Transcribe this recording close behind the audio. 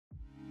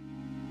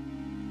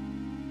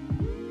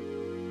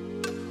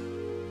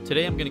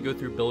Today I'm going to go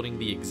through building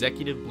the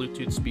Executive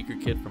Bluetooth speaker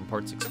kit from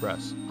Parts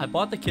Express. I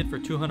bought the kit for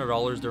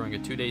 $200 during a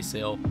 2-day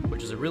sale,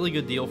 which is a really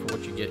good deal for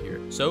what you get here.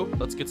 So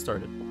let's get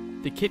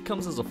started. The kit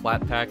comes as a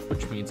flat pack,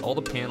 which means all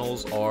the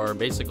panels are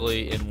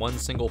basically in one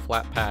single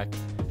flat pack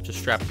just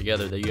strapped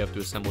together that you have to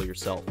assemble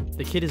yourself.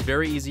 The kit is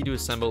very easy to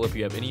assemble if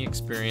you have any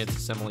experience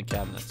assembling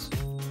cabinets.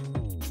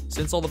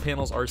 Since all the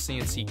panels are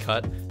CNC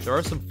cut, there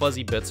are some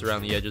fuzzy bits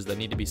around the edges that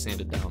need to be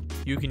sanded down.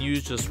 You can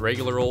use just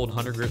regular old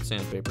 100 grit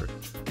sandpaper.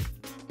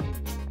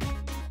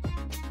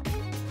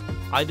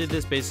 I did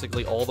this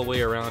basically all the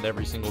way around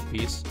every single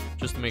piece,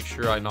 just to make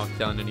sure I knocked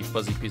down any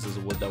fuzzy pieces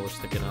of wood that were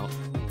sticking out.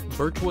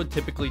 Birchwood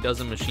typically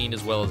doesn't machine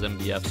as well as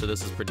MDF, so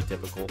this is pretty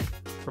typical.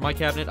 For my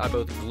cabinet, I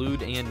both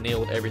glued and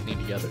nailed everything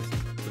together.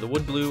 For the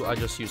wood glue, I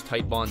just used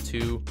Titebond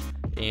 2,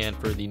 and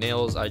for the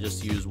nails, I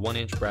just used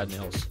 1-inch brad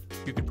nails.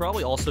 You could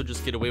probably also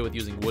just get away with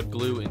using wood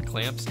glue and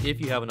clamps if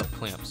you have enough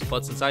clamps,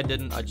 but since I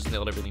didn't, I just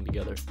nailed everything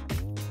together.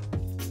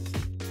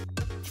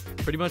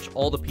 Pretty much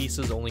all the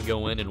pieces only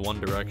go in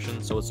one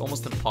direction, so it's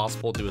almost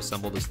impossible to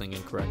assemble this thing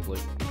incorrectly.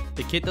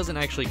 The kit doesn't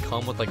actually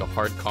come with like a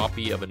hard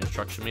copy of an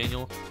instruction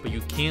manual, but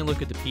you can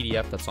look at the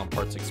PDF that's on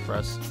Parts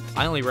Express.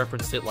 I only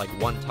referenced it like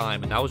one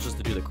time, and that was just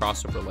to do the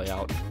crossover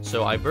layout,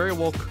 so I very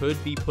well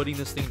could be putting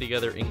this thing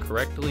together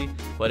incorrectly,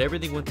 but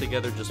everything went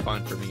together just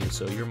fine for me,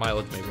 so your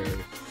mileage may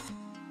vary.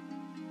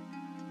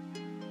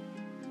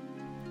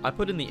 I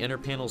put in the inner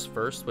panels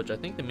first, which I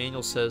think the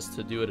manual says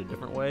to do it a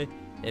different way,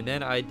 and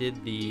then I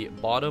did the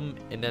bottom,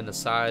 and then the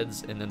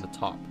sides, and then the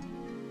top.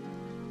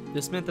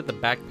 This meant that the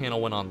back panel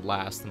went on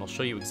last, and I'll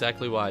show you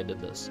exactly why I did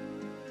this.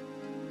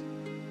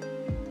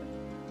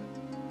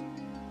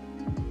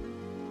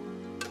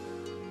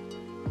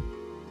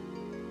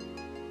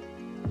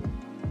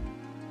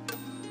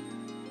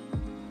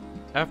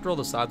 After all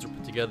the sides were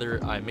put together,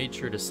 I made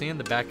sure to sand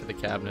the back of the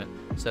cabinet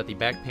so that the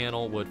back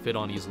panel would fit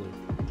on easily.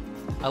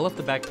 I left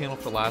the back panel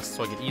for last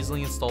so I could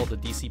easily install the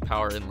DC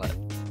power inlet.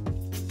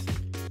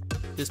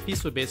 This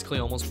piece would basically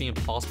almost be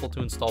impossible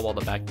to install while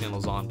the back panel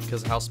is on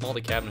because of how small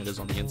the cabinet is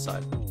on the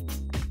inside.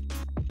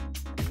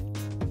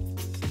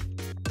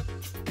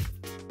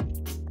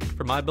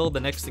 For my build, the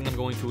next thing I'm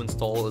going to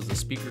install is the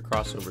speaker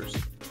crossovers.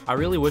 I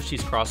really wish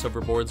these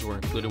crossover boards were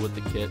included with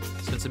the kit,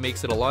 since it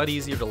makes it a lot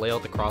easier to lay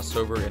out the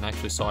crossover and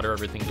actually solder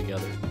everything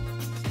together.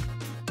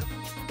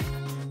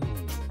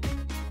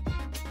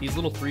 These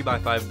little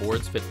 3x5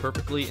 boards fit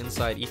perfectly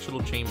inside each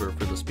little chamber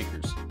for the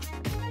speakers.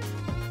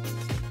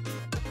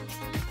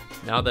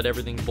 Now that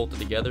everything's bolted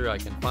together, I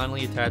can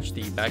finally attach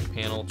the back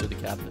panel to the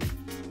cabinet.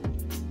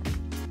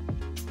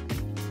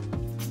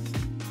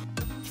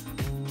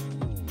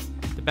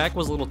 The back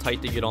was a little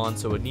tight to get on,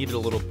 so it needed a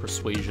little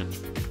persuasion.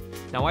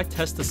 Now I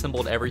test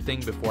assembled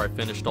everything before I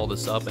finished all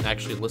this up and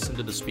actually listened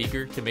to the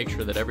speaker to make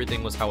sure that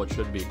everything was how it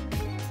should be.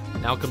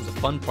 Now comes the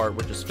fun part,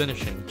 which is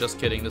finishing. Just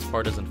kidding, this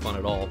part isn't fun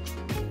at all.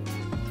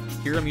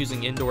 Here I'm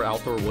using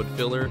indoor-outdoor wood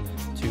filler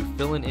to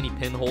fill in any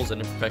pinholes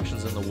and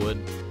imperfections in the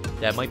wood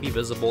that might be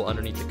visible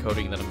underneath the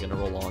coating that I'm going to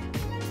roll on.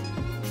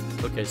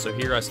 Okay, so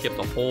here I skipped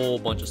a whole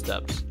bunch of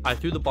steps. I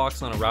threw the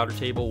box on a router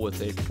table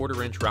with a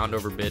 1/4-inch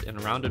roundover bit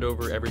and rounded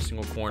over every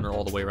single corner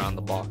all the way around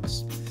the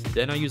box.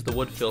 Then I used the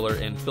wood filler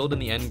and filled in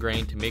the end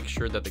grain to make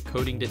sure that the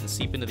coating didn't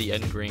seep into the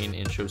end grain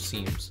and show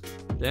seams.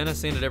 Then I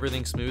sanded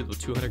everything smooth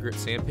with 200 grit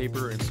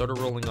sandpaper and started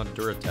rolling on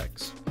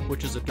Duratex,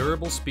 which is a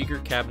durable speaker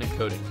cabinet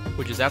coating,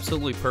 which is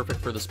absolutely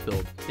perfect for this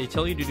build. They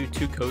tell you to do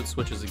 2 coats,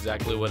 which is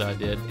exactly what I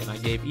did, and I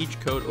gave each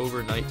coat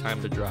overnight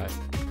time to dry.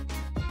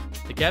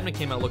 The cabinet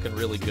came out looking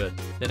really good.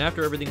 Then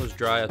after everything was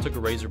dry, I took a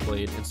razor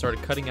blade and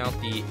started cutting out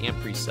the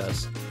amp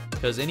recess,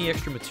 because any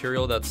extra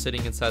material that's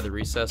sitting inside the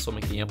recess will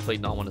make the amp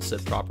plate not want to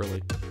sit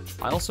properly.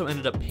 I also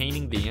ended up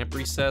painting the amp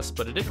recess,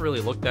 but it didn't really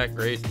look that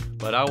great,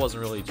 but I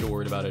wasn't really too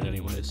worried about it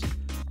anyways.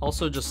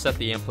 Also just set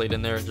the amp plate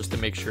in there just to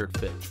make sure it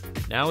fit.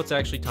 Now it's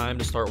actually time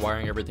to start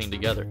wiring everything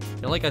together.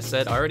 And like I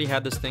said, I already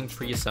had this thing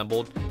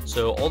pre-assembled,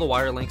 so all the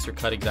wire lengths are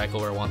cut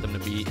exactly where I want them to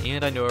be,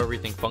 and I know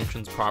everything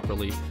functions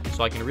properly,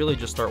 so I can really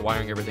just start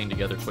wiring everything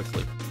together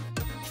quickly.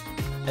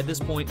 At this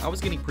point, I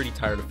was getting pretty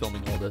tired of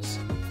filming all this.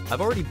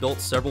 I've already built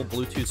several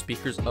Bluetooth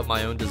speakers of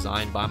my own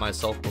design by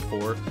myself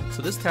before,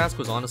 so this task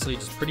was honestly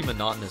just pretty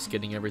monotonous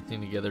getting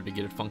everything together to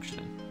get it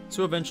functioning.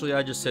 So eventually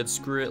I just said,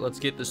 screw it, let's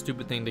get this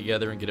stupid thing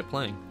together and get it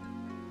playing.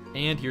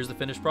 And here's the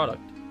finished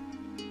product.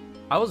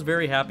 I was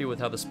very happy with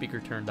how the speaker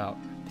turned out.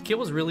 The kit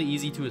was really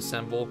easy to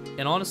assemble,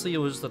 and honestly it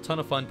was just a ton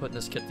of fun putting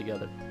this kit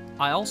together.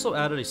 I also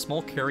added a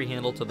small carry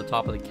handle to the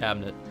top of the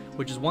cabinet,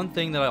 which is one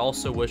thing that I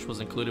also wish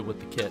was included with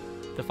the kit.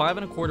 The 5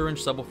 1/4-inch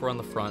subwoofer on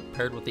the front,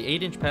 paired with the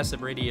 8-inch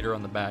passive radiator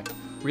on the back,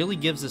 really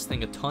gives this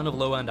thing a ton of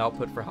low-end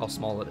output for how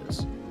small it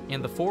is.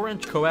 And the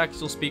 4-inch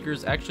coaxial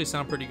speakers actually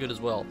sound pretty good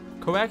as well.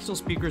 Coaxial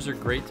speakers are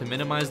great to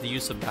minimize the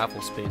use of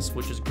baffle space,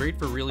 which is great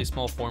for really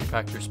small form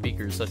factor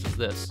speakers such as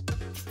this.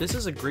 This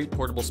is a great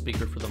portable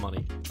speaker for the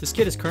money. This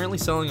kit is currently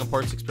selling on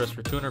Parts Express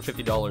for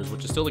 $250,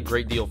 which is still a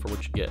great deal for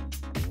what you get.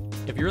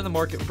 If you're in the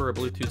market for a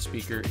Bluetooth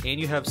speaker and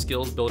you have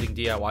skills building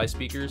DIY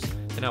speakers,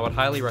 then I would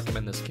highly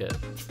recommend this kit.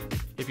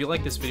 If you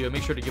like this video,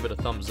 make sure to give it a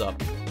thumbs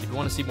up. If you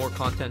want to see more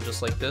content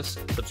just like this,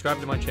 subscribe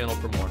to my channel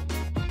for more.